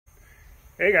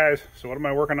Hey guys, so what am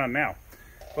I working on now?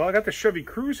 Well, I got the Chevy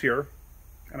Cruze here,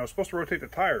 and I was supposed to rotate the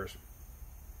tires.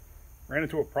 Ran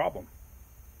into a problem.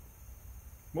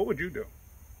 What would you do?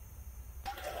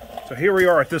 So here we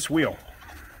are at this wheel.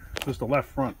 This is the left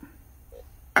front.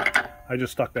 I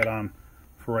just stuck that on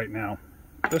for right now.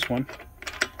 This one.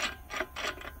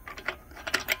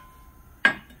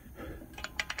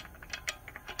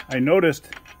 I noticed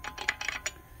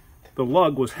the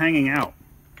lug was hanging out.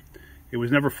 It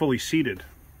was never fully seated.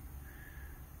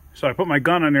 So I put my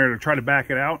gun on there to try to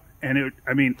back it out. And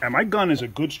my gun is a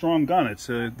good, strong gun. It's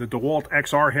the DeWalt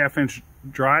XR half-inch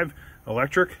drive,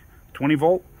 electric, 20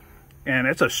 volt. And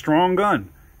it's a strong gun.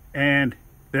 And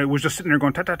it was just sitting there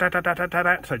going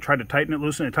ta-ta-ta-ta-ta-ta-ta. So I tried to tighten it,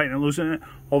 loosen it, tighten it, loosen it.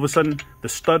 All of a sudden, the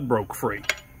stud broke free.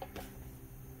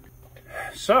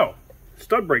 So,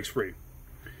 stud breaks free.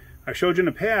 I showed you in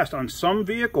the past, on some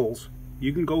vehicles,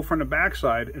 you can go from the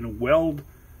backside and weld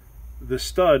the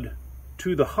stud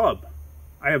to the hub.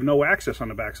 I have no access on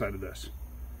the backside of this.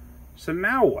 So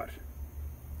now what?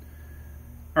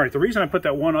 All right, the reason I put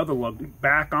that one other lug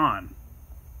back on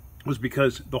was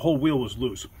because the whole wheel was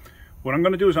loose. What I'm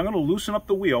going to do is I'm going to loosen up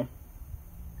the wheel.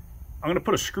 I'm going to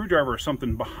put a screwdriver or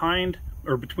something behind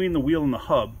or between the wheel and the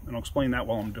hub, and I'll explain that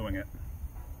while I'm doing it.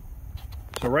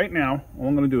 So right now, all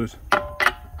I'm going to do is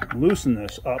loosen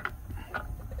this up.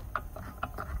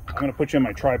 I'm going to put you on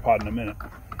my tripod in a minute.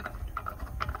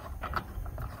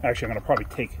 Actually, I'm going to probably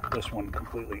take this one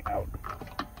completely out,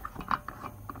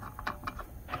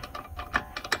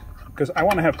 because I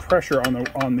want to have pressure on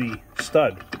the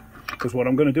stud. Because what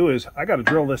I'm going to do is I got to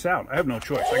drill this out. I have no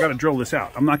choice. I got to drill this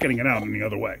out. I'm not getting it out any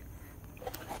other way.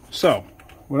 So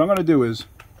what I'm going to do is,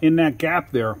 in that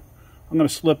gap there, I'm going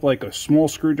to slip like a small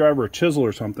screwdriver or chisel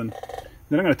or something.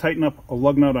 Then I'm going to tighten up a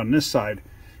lug nut on this side.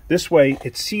 This way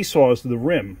it seesaws the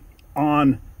rim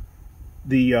on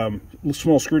the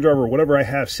small screwdriver or whatever I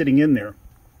have sitting in there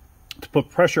to put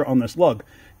pressure on this lug.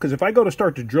 Because if I go to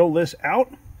start to drill this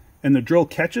out and the drill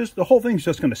catches, the whole thing's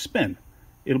just going to spin.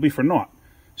 It'll be for naught.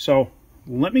 So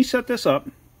let me set this up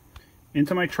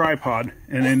into my tripod,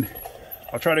 and then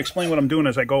I'll try to explain what I'm doing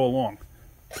as I go along.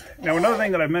 Now, another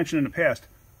thing that I've mentioned in the past,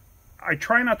 I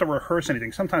try not to rehearse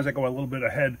anything. Sometimes I go a little bit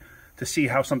ahead to see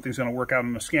how something's going to work out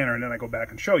on the scanner, and then I go back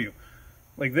and show you.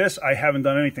 Like this, I haven't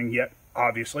done anything yet,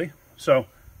 obviously. So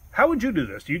how would you do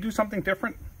this? Do you do something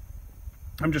different?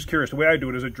 I'm just curious. The way I do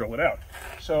it is I drill it out.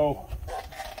 So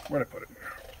where'd I put it?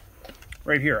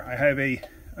 Right here.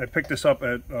 I picked this up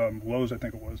at Lowe's, I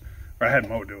think it was. Or I had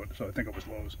Mo do it, so I think it was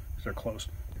Lowe's, because they're close.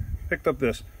 Picked up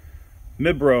this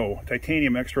Mibro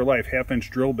Titanium Extra Life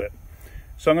half-inch drill bit.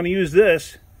 So I'm going to use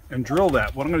this and drill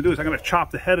that. What I'm going to do is I'm going to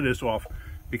chop the head of this off,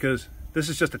 because this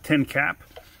is just a tin cap.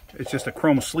 It's just a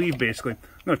chrome sleeve, basically. I'm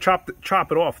going to chop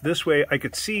it off. This way I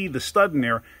could see the stud in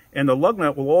there, and the lug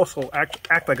nut will also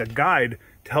act like a guide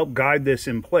to help guide this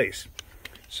in place.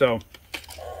 So,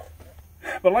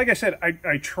 but like I said,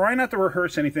 I try not to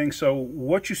rehearse anything, so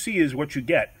what you see is what you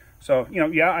get. So, you know,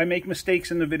 yeah, I make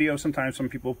mistakes in the video. Sometimes some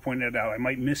people have pointed it out. I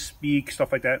might misspeak,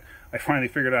 stuff like that. I finally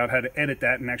figured out how to edit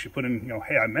that and actually put in, you know,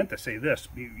 hey, I meant to say this,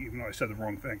 even though I said the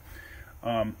wrong thing.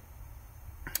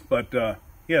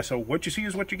 Yeah, so what you see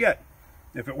is what you get.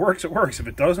 If it works, it works. If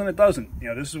it doesn't, it doesn't. You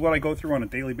know, this is what I go through on a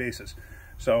daily basis.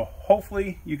 So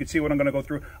hopefully you can see what I'm going to go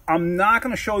through. I'm not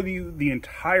going to show you the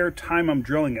entire time I'm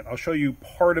drilling it. I'll show you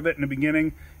part of it in the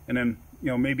beginning, and then, you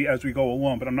know, maybe as we go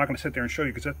along. But I'm not going to sit there and show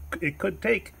you, because it could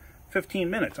take 15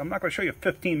 minutes. I'm not going to show you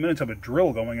 15 minutes of a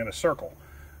drill going in a circle.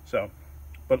 So,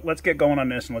 but let's get going on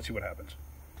this and let's see what happens.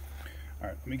 All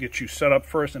right, let me get you set up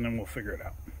first, and then we'll figure it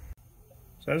out.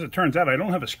 So as it turns out, I don't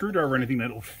have a screwdriver or anything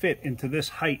that will fit into this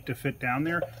height to fit down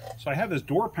there. So I have this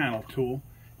door panel tool,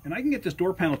 and I can get this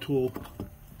door panel tool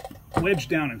wedged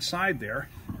down inside there.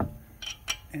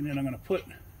 And then I'm going to put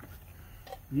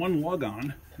one lug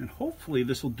on, and hopefully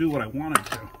this will do what I want it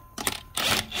to.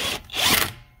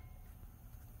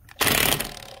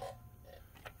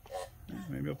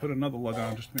 Maybe I'll put another lug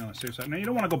on just to be on the safe side. Now, you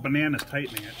don't want to go bananas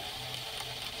tightening it.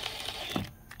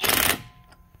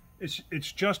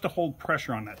 It's just to hold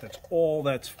pressure on that. That's all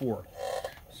that's for.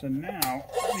 So now,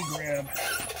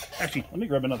 let me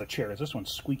grab another chair, because this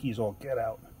one's squeaky as all get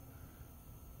out.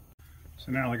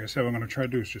 So now, like I said, what I'm going to try to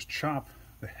do is just chop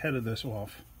the head of this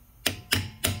off. If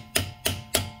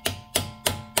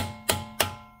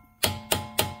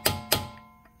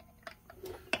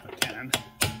I can.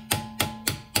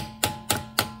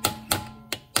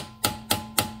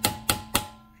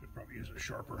 Should probably use a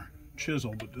sharper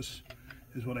chisel, but this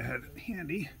is what I had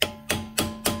handy.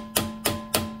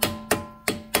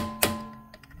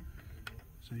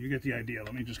 So you get the idea.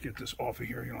 Let me just get this off of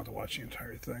here. You don't have to watch the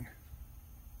entire thing.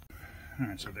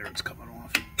 Alright, so there it's coming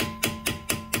off.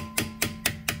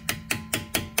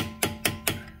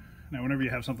 Now whenever you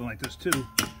have something like this too,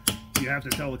 you have to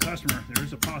tell the customer there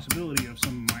is a possibility of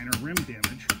some minor rim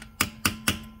damage.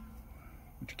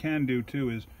 What you can do too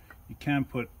is you can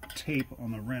put tape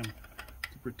on the rim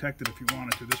to protect it if you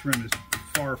wanted to. This rim is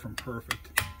far from perfect,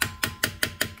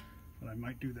 but I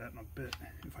might do that in a bit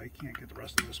if I can't get the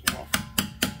rest of this off.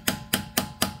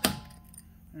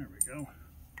 There we go.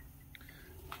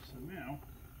 So now,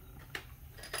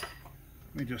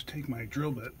 let me just take my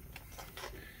drill bit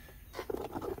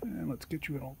and let's get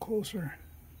you all closer.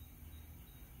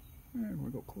 There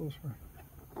we go, closer.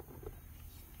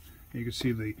 You can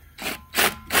see the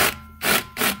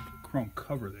chrome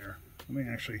cover there. Let me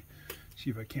actually see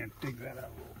if I can't dig that out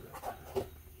a little bit.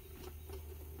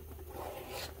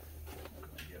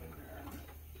 Get in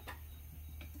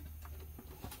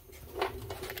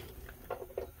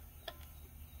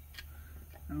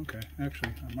there. Okay,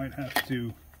 actually, I might have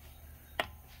to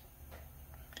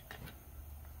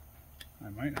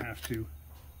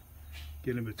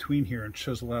get in between here and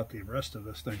chisel out the rest of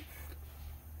this thing.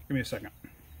 Give me a second.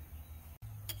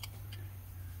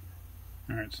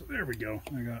 Alright, so there we go.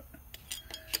 I got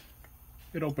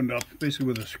it opened up basically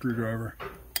with a screwdriver.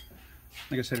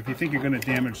 Like I said, if you think you're going to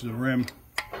damage the rim,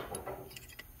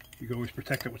 you can always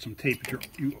protect it with some tape.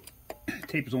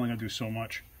 Tape is only going to do so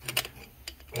much.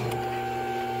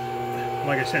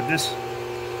 Like I said,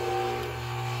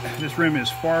 this rim is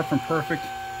far from perfect,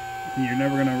 and you're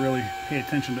never going to really pay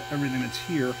attention to everything that's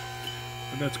here,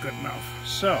 but that's good enough.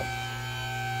 So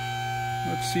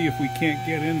let's see if we can't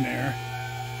get in there,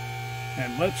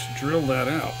 and let's drill that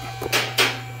out.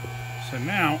 So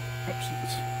now, oops,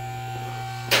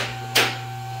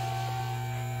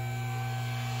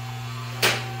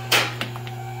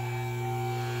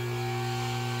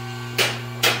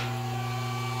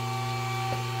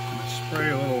 spray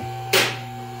a little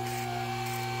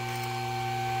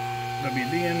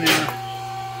WD in there,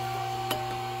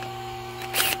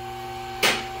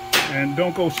 and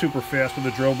don't go super fast with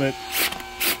the drill bit.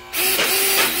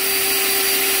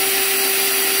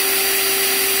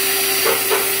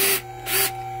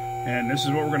 And this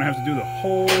is what we're going to have to do the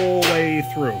whole way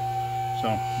through.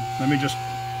 So let me just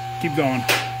keep going.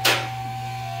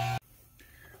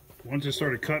 Once it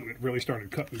started cutting, it really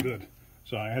started cutting good.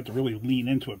 So I had to really lean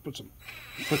into it, put some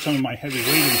of my heavy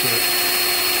weight into it.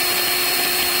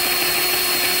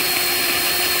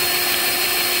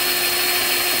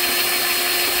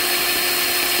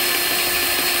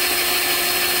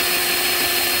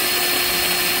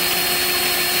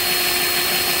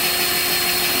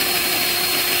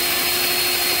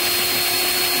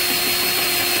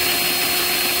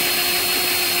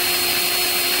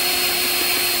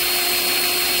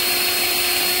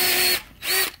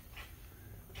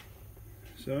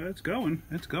 So it's going,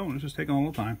 it's just taking a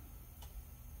little time.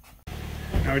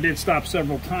 Now I did stop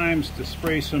several times to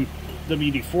spray some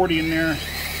WD-40 in there.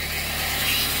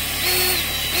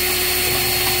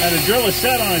 Now the drill is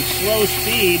set on its slow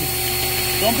speed.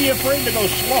 Don't be afraid to go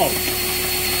slow.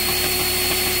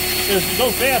 Because if you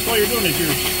go fast, all you're doing is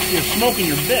you're smoking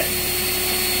your bit.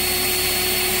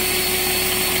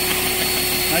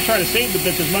 I try to save the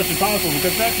bits as much as possible,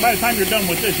 because by the time you're done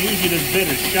with this, usually this bit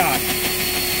is shot.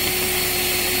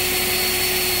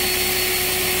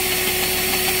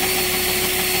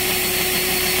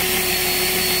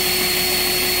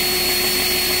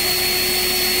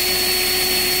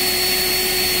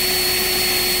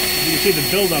 You see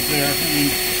the buildup there. I mean,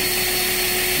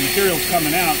 the material's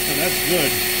coming out, so that's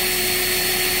good.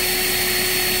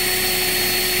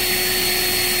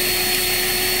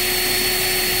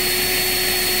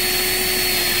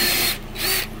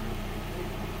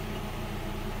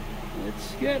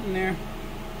 It's getting there.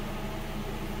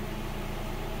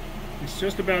 It's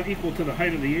just about equal to the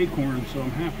height of the acorn, so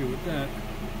I'm happy with that.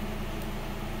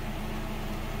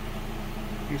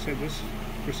 Like I said, this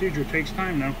procedure takes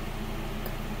time now.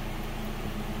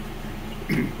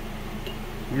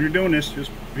 When you're doing this,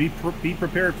 just be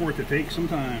prepared for it to take some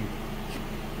time.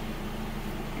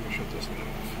 Let me shut this thing off.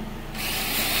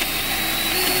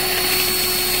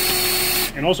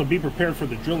 And also be prepared for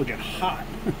the drill to get hot.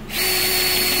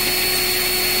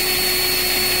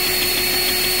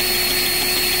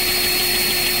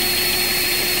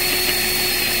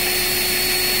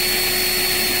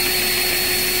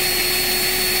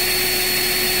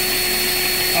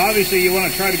 Obviously, you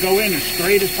want to try to go in as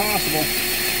straight as possible,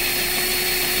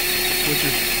 which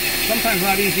is sometimes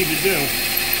not easy to do.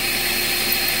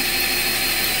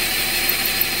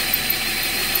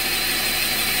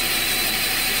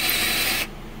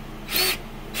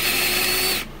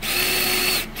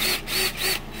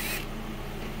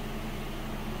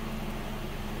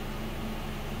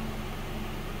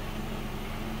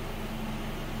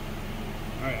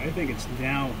 Alright, I think it's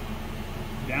down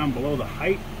below the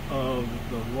height of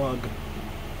the lug.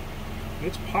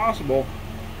 It's possible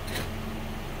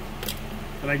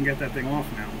that I can get that thing off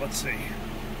now. Let's see.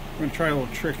 I'm going to try a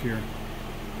little trick here.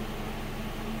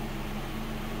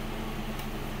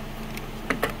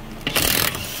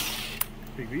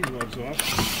 Take these lugs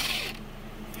off.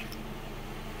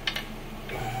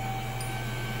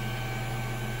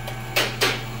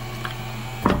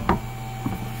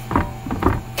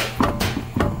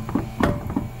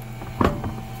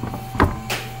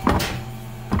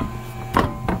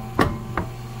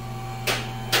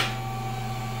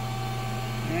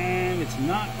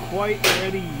 Not quite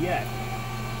ready yet.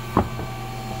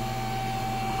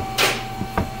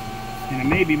 And it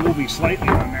may be moving slightly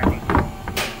on there, but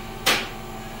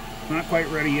not quite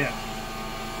ready yet.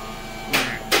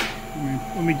 Alright,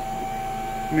 let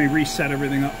me reset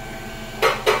everything up.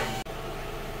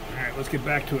 Alright, let's get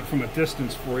back to it from a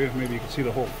distance for you. Maybe you can see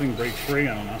the whole thing break free,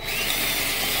 I don't know.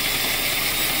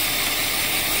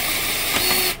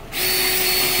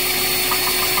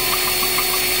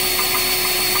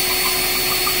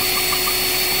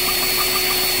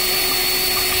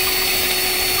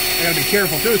 I gotta be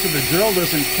careful too so the drill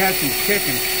doesn't catch and kick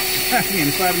and smack me in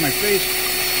the side of my face,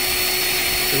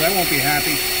 because I won't be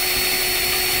happy.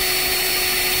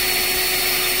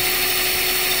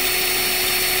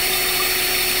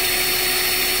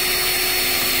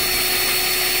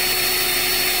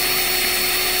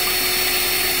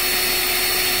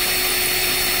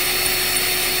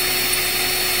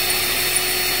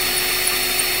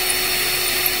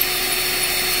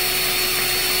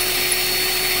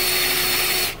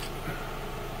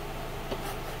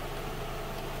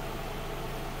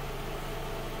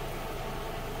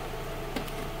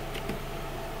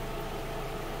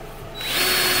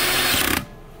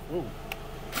 Whoa.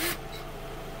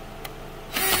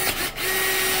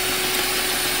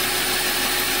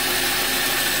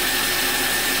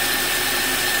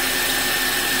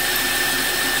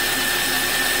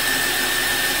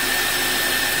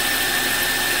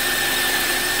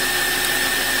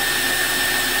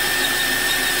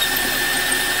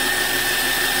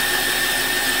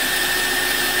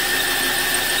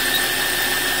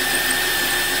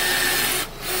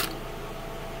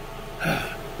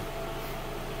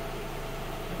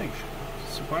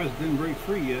 Surprised it didn't break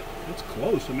free yet. It's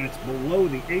close. I mean, it's below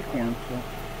the acorn, so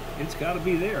it's got to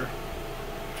be there.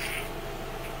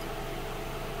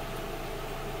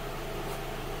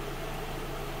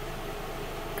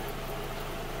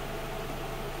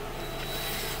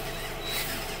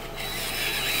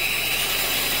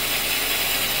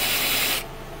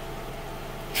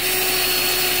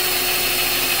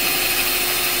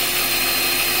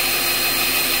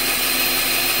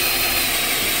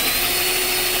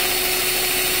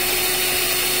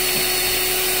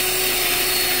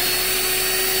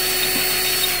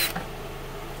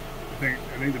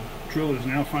 I think the drill is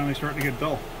now finally starting to get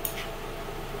dull.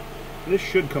 This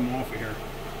should come off of here.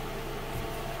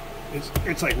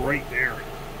 It's like right there.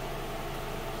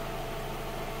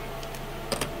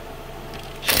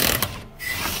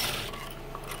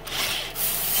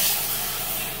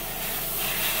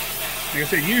 Like I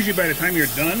said, usually by the time you're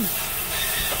done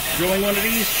drilling one of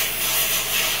these,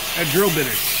 that drill bit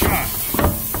is shot.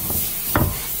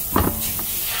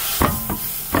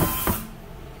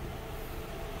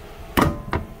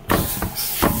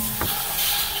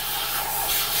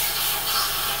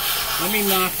 Let me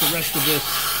knock the rest of this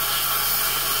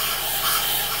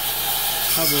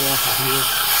cover off of here.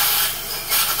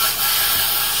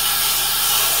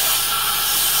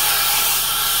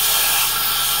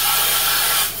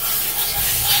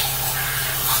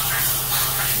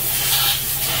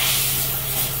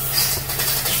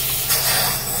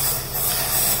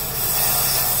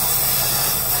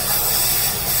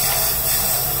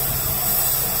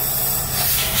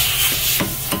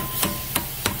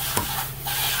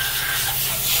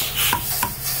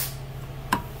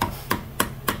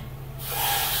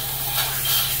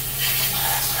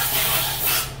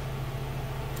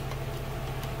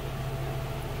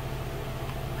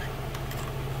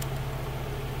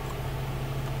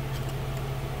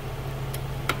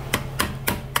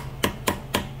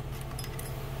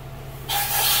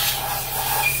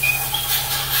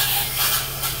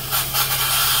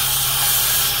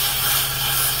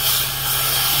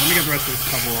 Let me get the rest of this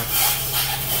cover off.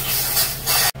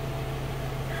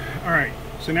 Alright,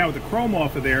 so now with the chrome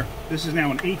off of there, this is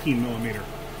now an 18 millimeter.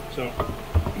 So,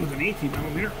 with an 18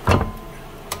 millimeter,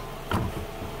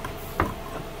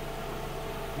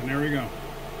 and there we go.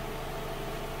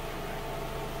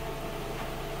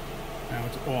 Now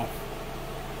it's off.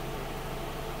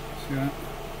 See that?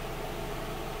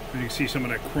 And you can see some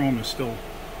of that chrome is still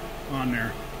on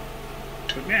there.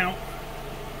 But now,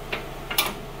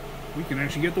 we can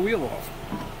actually get the wheel off.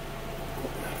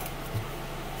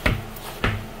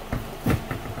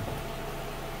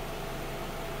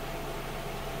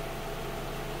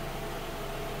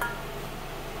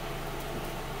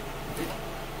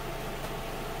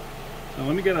 So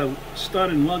let me get a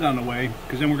stud and lug on the way,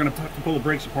 because then we're going to have to pull the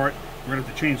brakes apart. We're going to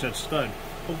have to change that stud.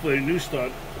 Hopefully a new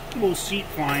stud will seat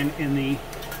fine in the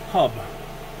hub.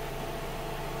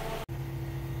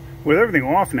 With everything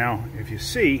off now, if you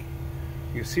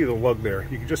can see the lug there.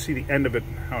 You can just see the end of it,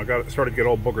 how it started to get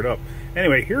all boogered up.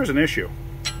 Anyway, here's an issue.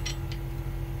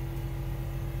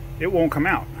 It won't come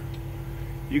out.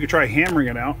 You could try hammering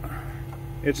it out.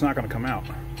 It's not going to come out.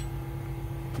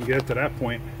 You get it to that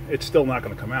point, it's still not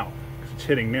going to come out. It's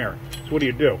hitting there. So what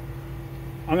do?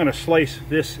 I'm going to slice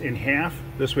this in half.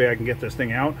 This way I can get this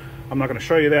thing out. I'm not going to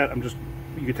show you that.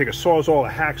 You can take a Sawzall,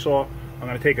 a hacksaw. I'm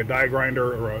going to take a die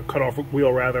grinder, or a cut-off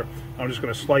wheel rather. I'm just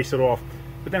going to slice it off.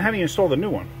 But then how do you install the new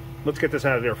one? Let's get this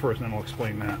out of there first, and then I'll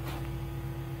explain that.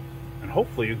 And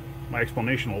hopefully my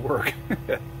explanation will work.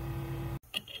 So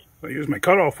I use my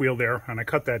cut-off wheel there, and I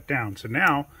cut that down. So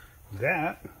now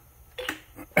that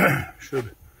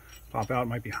should pop out. It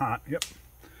might be hot. Yep.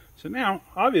 So now,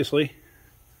 obviously,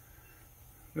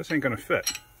 this ain't going to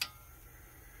fit.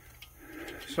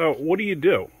 So what do you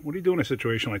do? What do you do in a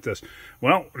situation like this?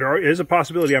 Well, there is a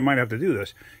possibility I might have to do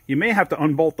this. You may have to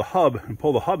unbolt the hub and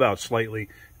pull the hub out slightly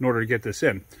in order to get this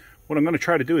in. What I'm going to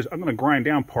try to do is I'm going to grind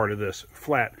down part of this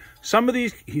flat. Some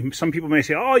people may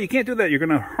say, oh, you can't do that. You're going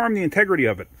to harm the integrity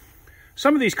of it.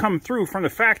 Some of these come through from the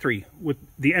factory with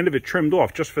the end of it trimmed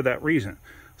off just for that reason.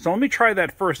 So let me try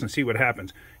that first and see what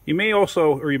happens. You may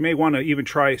also, or you may want to even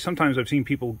try, sometimes I've seen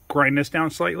people grind this down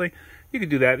slightly. You could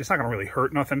do that. It's not going to really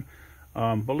hurt nothing.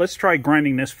 But let's try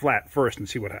grinding this flat first and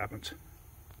see what happens.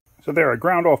 So there, I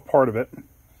ground off part of it,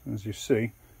 as you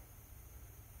see.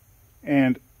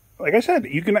 And like I said,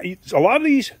 a lot of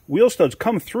these wheel studs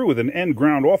come through with an end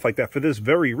ground off like that for this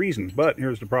very reason. But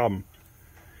here's the problem.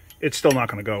 It's still not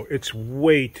going to go. It's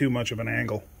way too much of an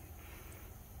angle.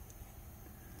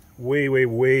 Way, way,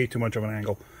 way too much of an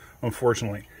angle,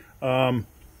 unfortunately. You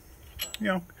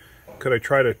know, could I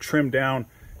try to trim down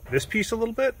this piece a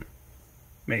little bit?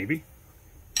 Maybe.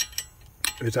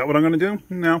 Is that what I'm going to do?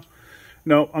 No.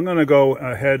 No, I'm going to go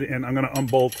ahead and I'm going to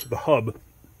unbolt the hub.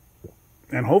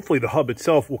 And hopefully the hub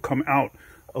itself will come out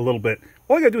a little bit.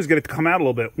 All I got to do is get it to come out a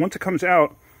little bit. Once it comes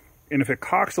out, and if it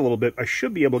cocks a little bit, I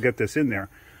should be able to get this in there.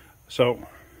 So,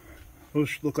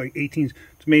 those look like 18s.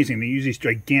 It's amazing. They use these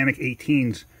gigantic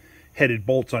 18s headed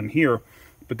bolts on here.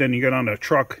 But then you get on a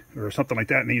truck or something like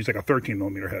that, and they use like a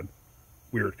 13mm head.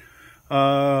 Weird.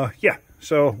 Yeah,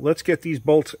 so let's get these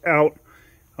bolts out.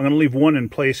 I'm going to leave one in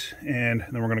place, and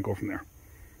then we're going to go from there.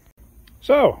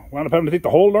 So, wound up having to take the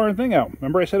whole darn thing out.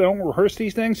 Remember I said I don't rehearse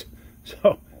these things?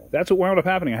 So, that's what wound up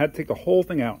happening. I had to take the whole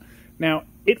thing out. Now,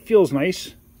 it feels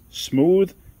nice,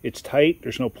 smooth, it's tight,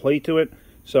 there's no play to it.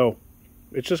 So,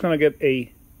 it's just going to get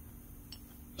a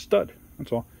stud,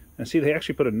 that's all. And see, they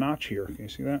actually put a notch here. Can you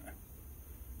see that?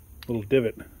 Little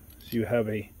divot. So you have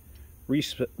a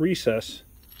recess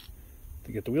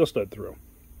to get the wheel stud through.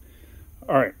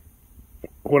 All right.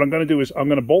 What I'm going to do is I'm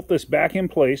going to bolt this back in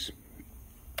place,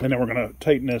 and then we're going to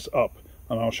tighten this up.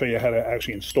 And I'll show you how to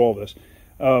actually install this.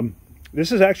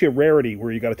 This is actually a rarity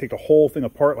where you got to take the whole thing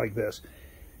apart like this.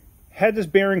 Had this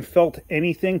bearing felt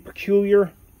anything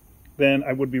peculiar, then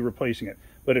I would be replacing it.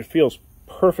 But it feels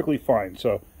perfectly fine,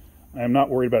 so I'm not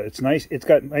worried about it. It's nice. It's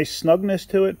got nice snugness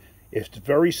to it. It's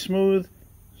very smooth,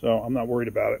 so I'm not worried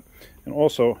about it. And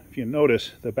also, if you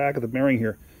notice, the back of the bearing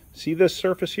here, see this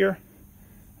surface here?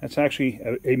 That's actually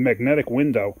a magnetic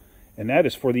window, and that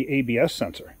is for the ABS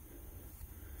sensor.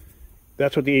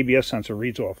 That's what the ABS sensor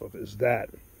reads off of, is that.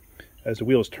 As the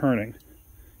wheel is turning,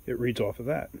 it reads off of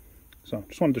that. So,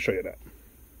 just wanted to show you that.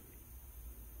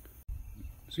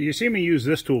 So you've seen me use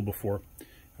this tool before,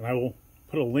 and I will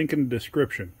put a link in the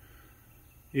description.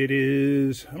 It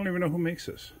is, I don't even know who makes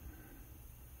this.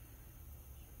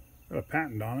 Got a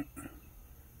patent on it.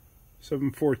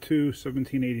 742,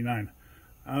 1789.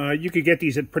 You could get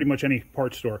these at pretty much any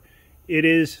parts store. It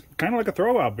is kind of like a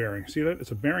throwout bearing. See that?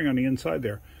 It's a bearing on the inside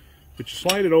there. But you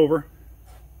slide it over.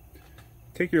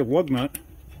 Take your lug nut.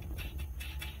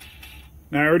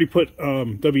 Now I already put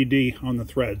WD on the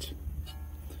threads.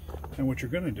 And what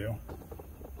you're going to do,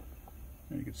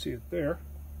 and you can see it there.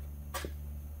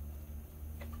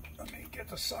 Let me get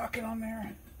the socket on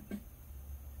there.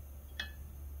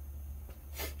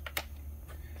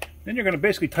 Then you're going to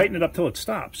basically tighten it up till it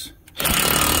stops.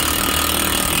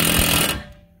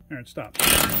 There, it stops.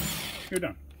 You're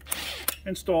done.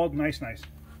 installed, nice.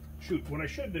 Shoot, what I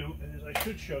should do is I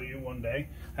should show you one day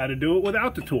how to do it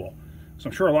without the tool. So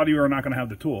I'm sure a lot of you are not going to have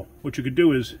the tool. What you could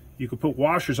do is you could put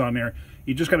washers on there.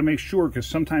 You just got to make sure, because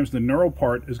sometimes the knurl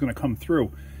part is going to come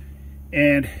through.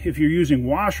 And if you're using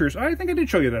washers, I think I did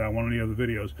show you that on one of the other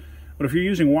videos, but if you're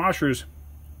using washers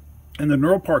and the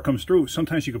knurl part comes through,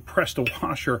 sometimes you could press the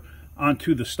washer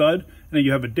onto the stud, and then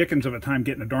you have a dickens of a time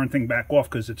getting the darn thing back off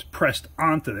because it's pressed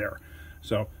onto there.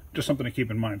 So just something to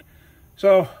keep in mind.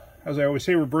 So as I always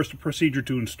say, reverse the procedure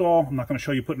to install. I'm not going to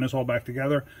show you putting this all back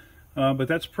together, but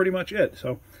that's pretty much it.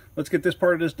 So let's get this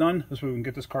part of this done. This way we can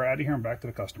get this car out of here and back to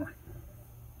the customer.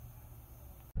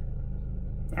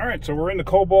 All right, so we're in the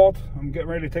Cobalt. I'm getting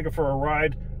ready to take it for a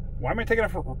ride. Why am I taking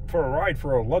it for a ride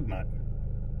for a lug nut?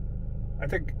 I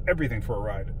take everything for a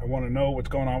ride. I want to know what's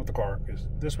going on with the car, because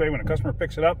this way when a customer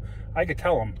picks it up, I could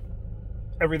tell them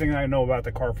everything I know about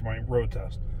the car for my road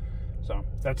test. So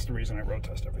that's the reason I road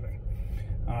test everything.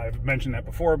 I've mentioned that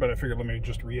before, but I figured let me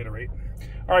just reiterate.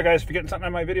 All right, guys, if you're getting something out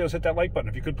of my videos, hit that like button.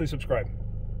 If you could, please subscribe.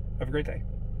 Have a great day.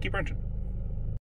 Keep wrenching.